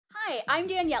Hi, I'm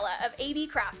Daniela of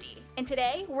abcrafty, and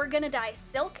today we're gonna dye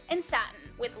silk and satin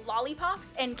with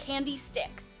lollipops and candy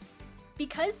sticks.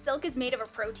 Because silk is made of a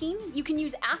protein, you can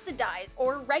use acid dyes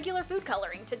or regular food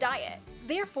coloring to dye it.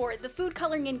 Therefore, the food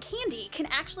coloring in candy can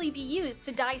actually be used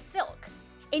to dye silk.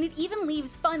 And it even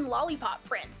leaves fun lollipop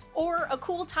prints or a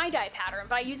cool tie-dye pattern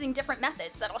by using different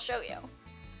methods that I'll show you.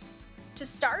 To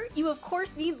start, you of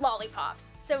course need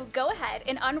lollipops, so go ahead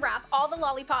and unwrap all the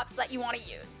lollipops that you want to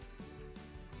use.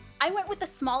 I went with the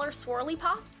smaller swirly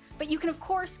pops, but you can of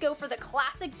course go for the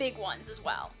classic big ones as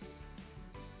well.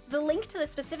 The link to the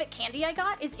specific candy I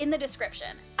got is in the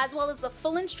description, as well as the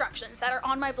full instructions that are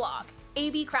on my blog,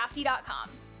 abcrafty.com.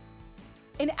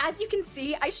 And as you can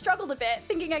see, I struggled a bit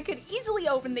thinking I could easily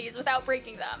open these without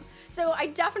breaking them, so I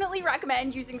definitely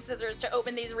recommend using scissors to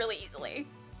open these really easily.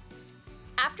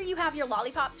 After you have your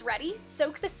lollipops ready,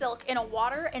 soak the silk in a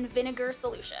water and vinegar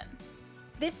solution.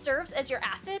 This serves as your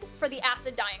acid for the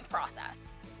acid dyeing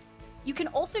process. You can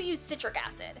also use citric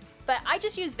acid, but I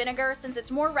just use vinegar since it's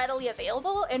more readily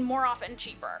available and more often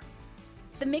cheaper.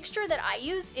 The mixture that I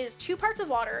use is 2 parts of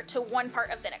water to 1 part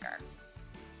of vinegar.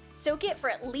 Soak it for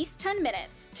at least 10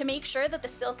 minutes to make sure that the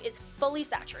silk is fully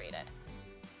saturated.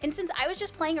 And since I was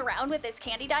just playing around with this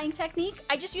candy dyeing technique,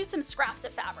 I just used some scraps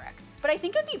of fabric, but I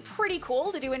think it'd be pretty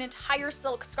cool to do an entire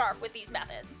silk scarf with these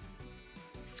methods.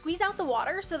 Squeeze out the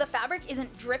water so the fabric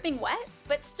isn't dripping wet,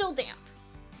 but still damp.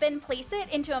 Then place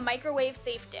it into a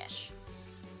microwave-safe dish.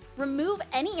 Remove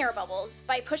any air bubbles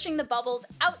by pushing the bubbles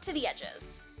out to the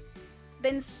edges.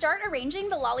 Then start arranging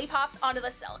the lollipops onto the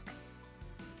silk.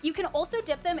 You can also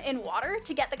dip them in water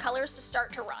to get the colors to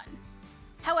start to run.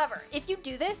 However, if you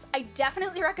do this, I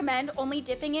definitely recommend only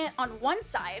dipping it on one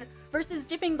side versus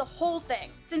dipping the whole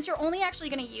thing, since you're only actually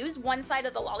going to use one side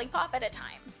of the lollipop at a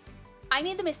time. I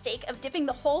made the mistake of dipping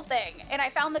the whole thing, and I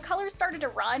found the colors started to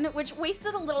run, which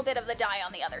wasted a little bit of the dye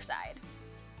on the other side.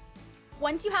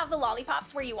 Once you have the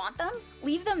lollipops where you want them,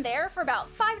 leave them there for about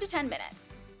 5 to 10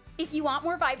 minutes. If you want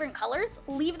more vibrant colors,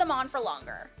 leave them on for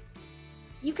longer.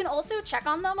 You can also check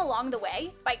on them along the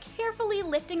way by carefully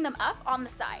lifting them up on the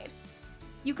side.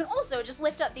 You can also just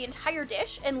lift up the entire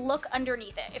dish and look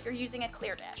underneath it if you're using a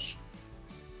clear dish.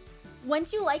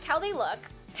 Once you like how they look,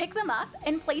 pick them up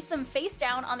and place them face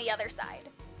down on the other side.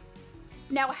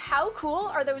 Now, how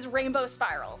cool are those rainbow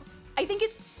spirals? I think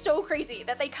it's so crazy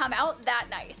that they come out that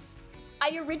nice.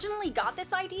 I originally got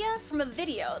this idea from a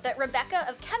video that Rebecca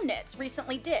of Chemknits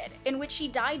recently did, in which she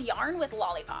dyed yarn with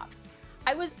lollipops.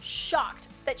 I was shocked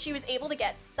that she was able to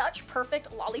get such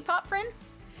perfect lollipop prints,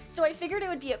 so I figured it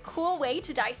would be a cool way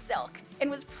to dye silk, and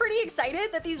was pretty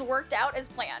excited that these worked out as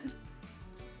planned.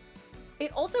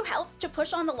 It also helps to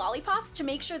push on the lollipops to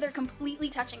make sure they're completely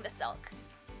touching the silk.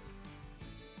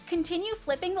 Continue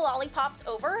flipping the lollipops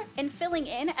over and filling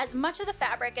in as much of the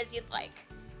fabric as you'd like.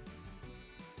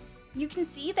 You can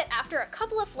see that after a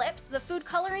couple of flips, the food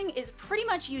coloring is pretty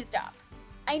much used up.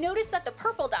 I noticed that the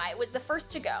purple dye was the first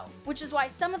to go, which is why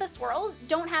some of the swirls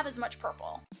don't have as much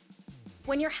purple.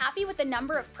 When you're happy with the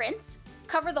number of prints,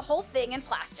 cover the whole thing in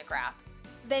plastic wrap.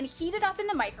 Then heat it up in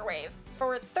the microwave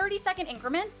for 30-second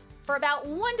increments for about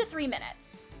 1 to 3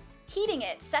 minutes. Heating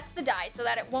it sets the dye so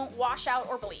that it won't wash out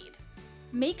or bleed.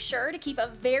 Make sure to keep a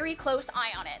very close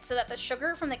eye on it so that the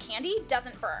sugar from the candy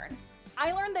doesn't burn.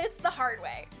 I learned this the hard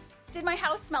way. Did my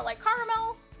house smell like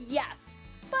caramel? Yes.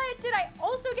 But did I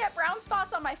also get brown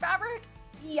spots on my fabric?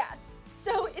 Yes.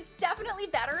 So it's definitely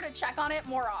better to check on it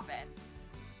more often.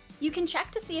 You can check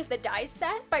to see if the dye's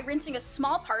set by rinsing a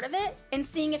small part of it and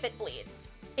seeing if it bleeds.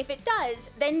 If it does,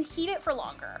 then heat it for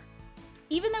longer.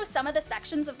 Even though some of the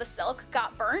sections of the silk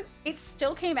got burnt, it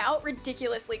still came out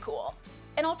ridiculously cool.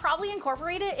 And I'll probably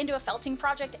incorporate it into a felting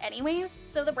project anyways,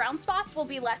 so the brown spots will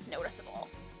be less noticeable.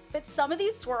 But some of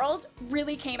these swirls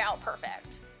really came out perfect.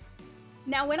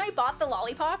 Now, when I bought the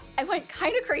lollipops, I went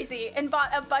kinda crazy and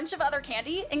bought a bunch of other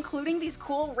candy, including these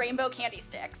cool rainbow candy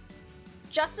sticks.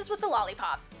 Just as with the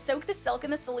lollipops, soak the silk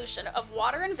in the solution of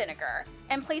water and vinegar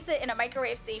and place it in a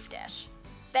microwave-safe dish.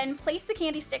 Then place the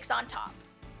candy sticks on top.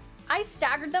 I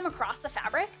staggered them across the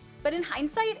fabric, but in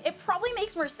hindsight, it probably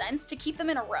makes more sense to keep them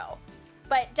in a row,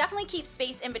 but definitely keep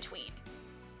space in between.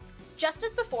 Just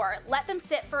as before, let them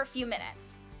sit for a few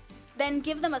minutes. Then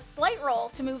give them a slight roll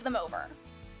to move them over.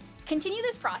 Continue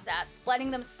this process, letting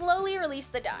them slowly release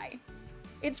the dye.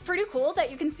 It's pretty cool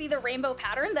that you can see the rainbow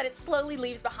pattern that it slowly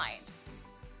leaves behind.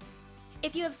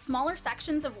 If you have smaller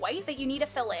sections of white that you need to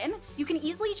fill in, you can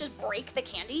easily just break the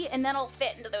candy and then it'll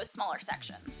fit into those smaller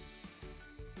sections.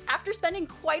 After spending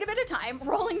quite a bit of time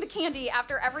rolling the candy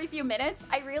after every few minutes,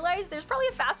 I realized there's probably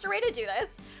a faster way to do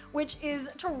this, which is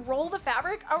to roll the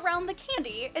fabric around the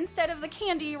candy instead of the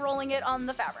candy rolling it on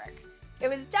the fabric. It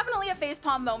was definitely a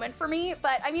facepalm moment for me,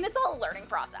 but I mean, it's all a learning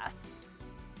process.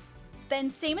 Then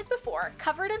same as before,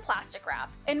 cover it in plastic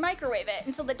wrap and microwave it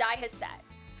until the dye has set.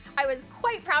 I was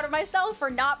quite proud of myself for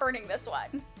not burning this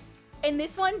one. And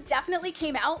this one definitely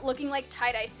came out looking like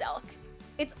tie-dye silk.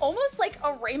 It's almost like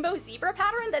a rainbow zebra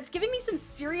pattern that's giving me some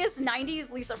serious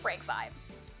 90s Lisa Frank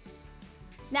vibes.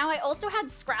 Now I also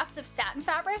had scraps of satin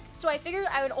fabric, so I figured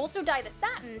I would also dye the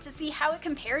satin to see how it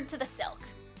compared to the silk.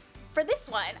 For this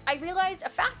one, I realized a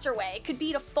faster way could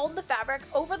be to fold the fabric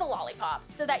over the lollipop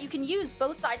so that you can use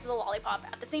both sides of the lollipop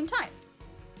at the same time.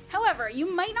 However,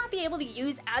 you might not be able to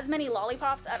use as many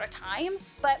lollipops at a time,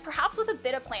 but perhaps with a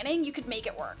bit of planning you could make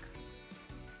it work.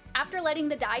 After letting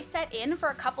the dye set in for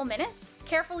a couple minutes,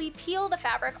 carefully peel the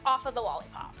fabric off of the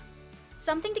lollipop.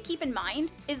 Something to keep in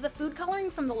mind is the food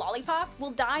coloring from the lollipop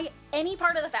will dye any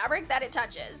part of the fabric that it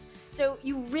touches, so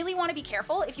you really want to be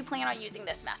careful if you plan on using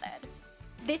this method.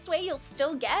 This way you'll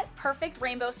still get perfect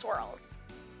rainbow swirls.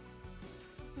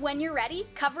 When you're ready,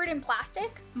 cover it in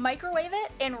plastic, microwave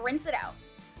it, and rinse it out.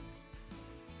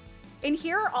 And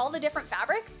here are all the different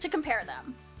fabrics to compare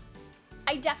them.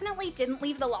 I definitely didn't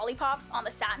leave the lollipops on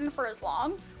the satin for as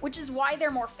long, which is why they're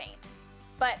more faint.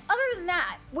 But other than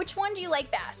that, which one do you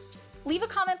like best? Leave a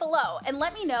comment below and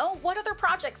let me know what other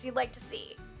projects you'd like to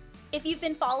see. If you've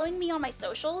been following me on my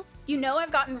socials, you know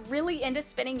I've gotten really into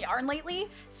spinning yarn lately,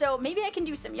 so maybe I can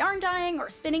do some yarn dyeing or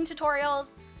spinning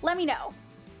tutorials. Let me know.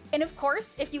 And of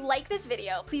course, if you like this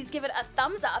video, please give it a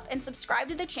thumbs up and subscribe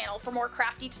to the channel for more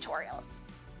crafty tutorials.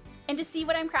 And to see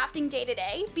what I'm crafting day to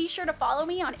day, be sure to follow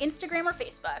me on Instagram or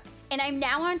Facebook. And I'm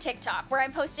now on TikTok, where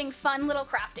I'm posting fun little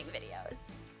crafting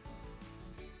videos.